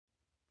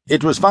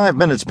It was 5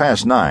 minutes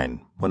past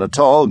 9 when a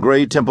tall,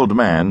 gray-templed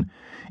man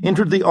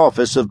entered the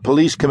office of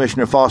Police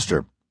Commissioner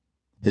Foster.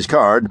 His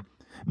card,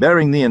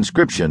 bearing the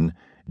inscription,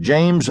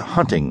 James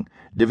Hunting,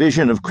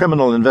 Division of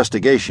Criminal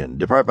Investigation,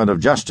 Department of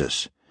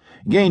Justice,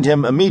 gained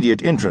him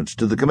immediate entrance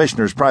to the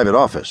Commissioner's private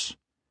office.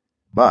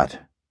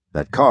 But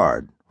that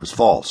card was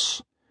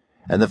false,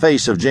 and the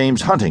face of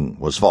James Hunting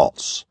was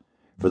false,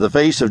 for the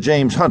face of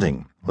James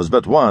Hunting was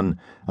but one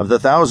of the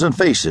 1,000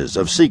 faces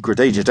of Secret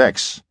Agent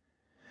X.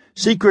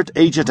 Secret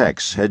Agent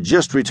X had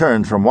just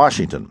returned from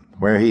Washington,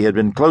 where he had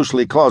been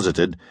closely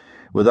closeted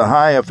with a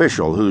high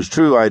official whose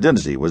true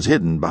identity was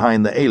hidden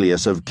behind the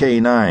alias of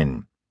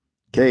K9.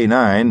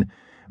 K9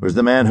 was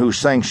the man who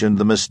sanctioned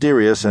the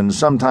mysterious and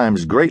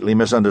sometimes greatly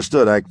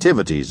misunderstood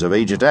activities of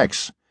Agent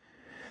X.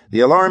 The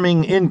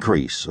alarming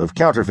increase of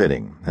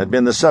counterfeiting had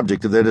been the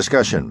subject of their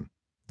discussion.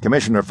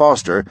 Commissioner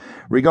Foster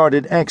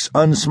regarded X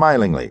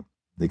unsmilingly.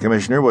 The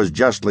commissioner was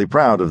justly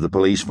proud of the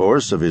police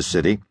force of his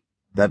city.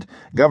 That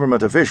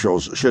government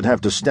officials should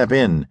have to step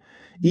in,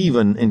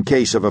 even in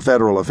case of a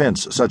federal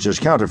offense such as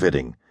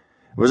counterfeiting,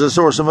 was a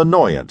source of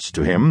annoyance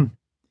to him.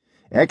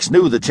 X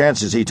knew the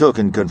chances he took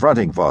in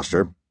confronting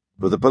Foster,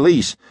 for the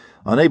police,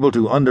 unable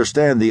to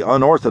understand the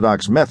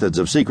unorthodox methods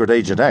of Secret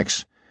Agent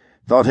X,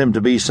 thought him to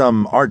be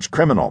some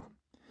arch-criminal.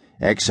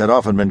 X had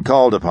often been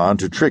called upon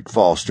to trick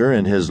Foster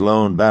in his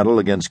lone battle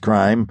against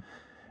crime,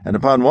 and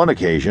upon one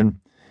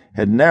occasion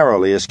had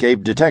narrowly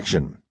escaped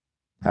detection.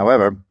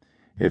 However,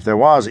 if there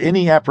was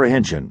any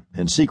apprehension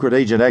in Secret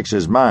Agent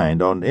X's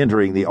mind on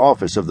entering the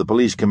office of the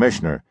police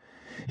commissioner,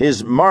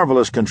 his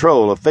marvelous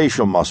control of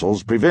facial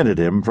muscles prevented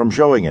him from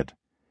showing it.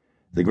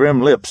 The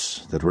grim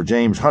lips that were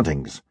James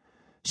Hunting's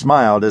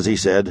smiled as he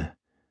said,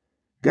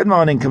 "Good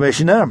morning,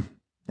 Commissioner.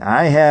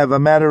 I have a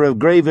matter of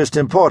gravest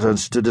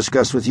importance to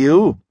discuss with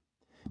you.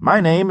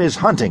 My name is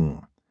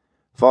Hunting."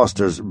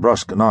 Foster's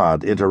brusque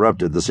nod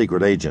interrupted the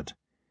secret agent.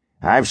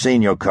 "I've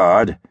seen your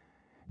card.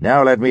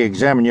 Now let me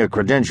examine your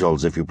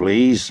credentials, if you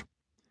please."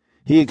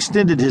 He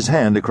extended his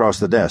hand across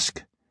the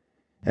desk.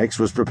 X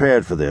was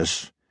prepared for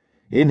this.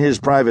 In his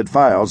private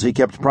files he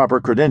kept proper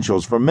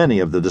credentials for many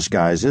of the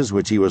disguises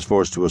which he was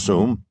forced to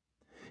assume.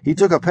 He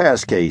took a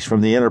pass case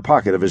from the inner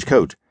pocket of his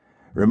coat,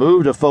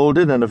 removed a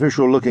folded and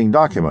official-looking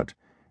document,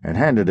 and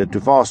handed it to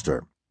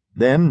Foster.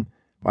 Then,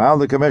 while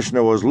the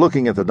commissioner was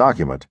looking at the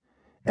document,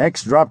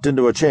 X dropped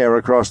into a chair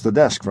across the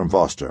desk from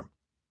Foster.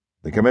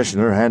 The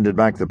commissioner handed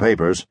back the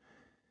papers.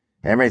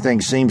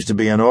 "Everything seems to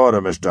be in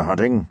order, Mr.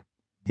 Hunting,"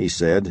 he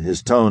said,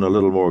 his tone a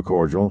little more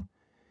cordial.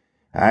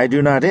 "I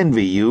do not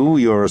envy you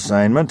your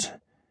assignment.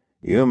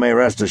 You may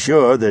rest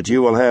assured that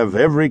you will have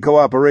every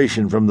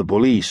cooperation from the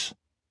police.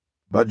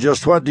 But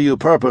just what do you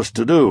purpose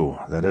to do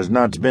that has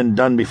not been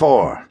done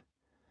before?"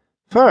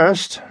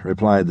 "First,"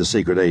 replied the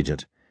secret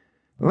agent,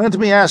 "let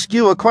me ask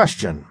you a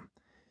question.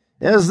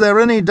 Is there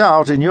any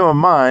doubt in your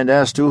mind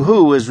as to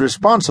who is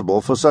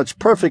responsible for such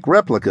perfect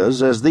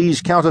replicas as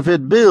these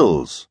counterfeit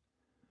bills?"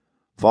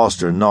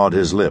 Foster gnawed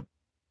his lip.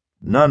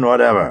 "None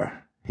whatever,"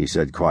 he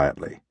said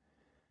quietly.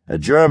 "A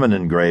German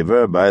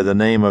engraver by the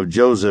name of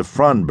Joseph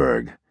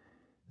Fronberg,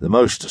 the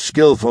most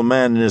skillful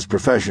man in his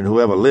profession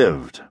who ever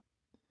lived."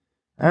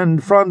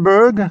 "And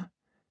Fronberg?"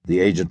 the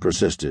agent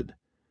persisted.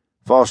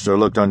 Foster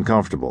looked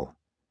uncomfortable.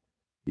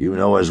 "You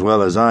know as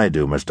well as I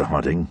do, Mr.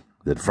 Hunting,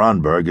 that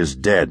Fronberg is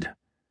dead.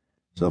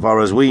 So far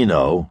as we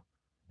know,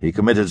 he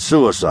committed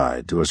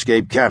suicide to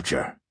escape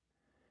capture."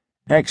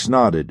 X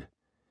nodded.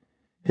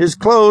 "His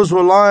clothes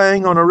were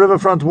lying on a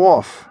riverfront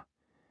wharf.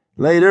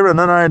 Later, an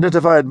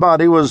unidentified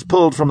body was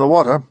pulled from the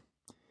water.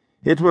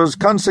 It was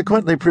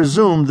consequently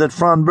presumed that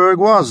Fronberg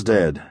was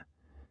dead.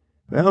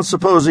 Well,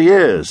 suppose he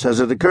is. Has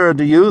it occurred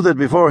to you that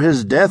before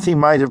his death he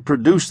might have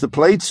produced the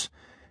plates,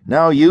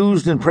 now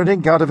used in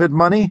printing counterfeit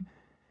money,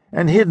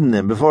 and hidden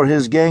them before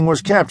his gang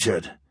was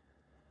captured?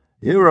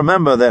 You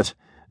remember that,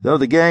 though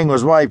the gang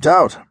was wiped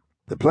out,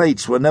 the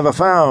plates were never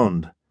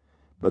found.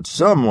 But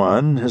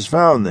someone has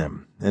found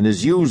them, and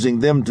is using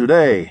them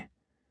today."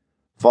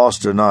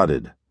 Foster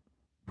nodded.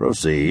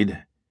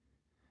 "Proceed."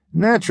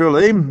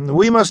 "Naturally,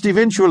 we must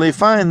eventually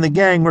find the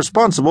gang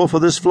responsible for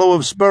this flow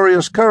of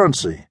spurious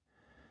currency.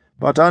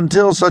 But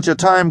until such a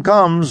time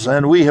comes,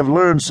 and we have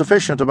learned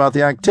sufficient about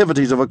the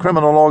activities of a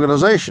criminal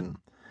organization,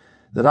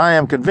 that I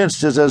am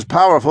convinced is as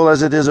powerful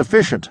as it is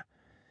efficient,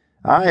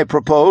 I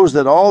propose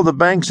that all the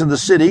banks in the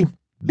city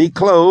be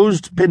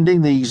closed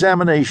pending the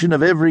examination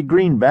of every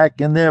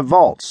greenback in their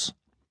vaults."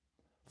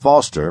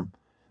 Foster,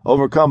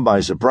 overcome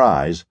by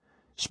surprise,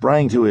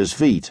 sprang to his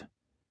feet.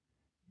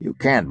 "You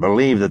can't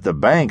believe that the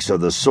banks are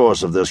the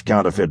source of this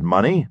counterfeit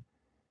money?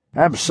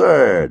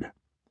 Absurd!"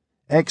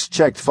 X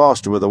checked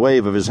Foster with a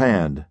wave of his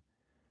hand.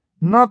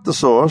 "Not the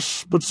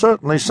source, but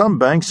certainly some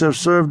banks have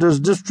served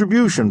as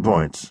distribution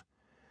points.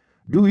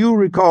 Do you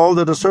recall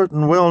that a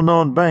certain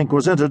well-known bank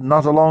was entered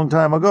not a long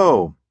time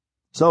ago?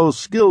 So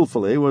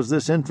skillfully was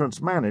this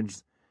entrance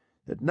managed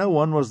that no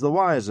one was the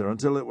wiser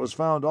until it was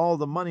found all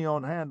the money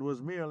on hand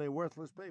was merely worthless paper."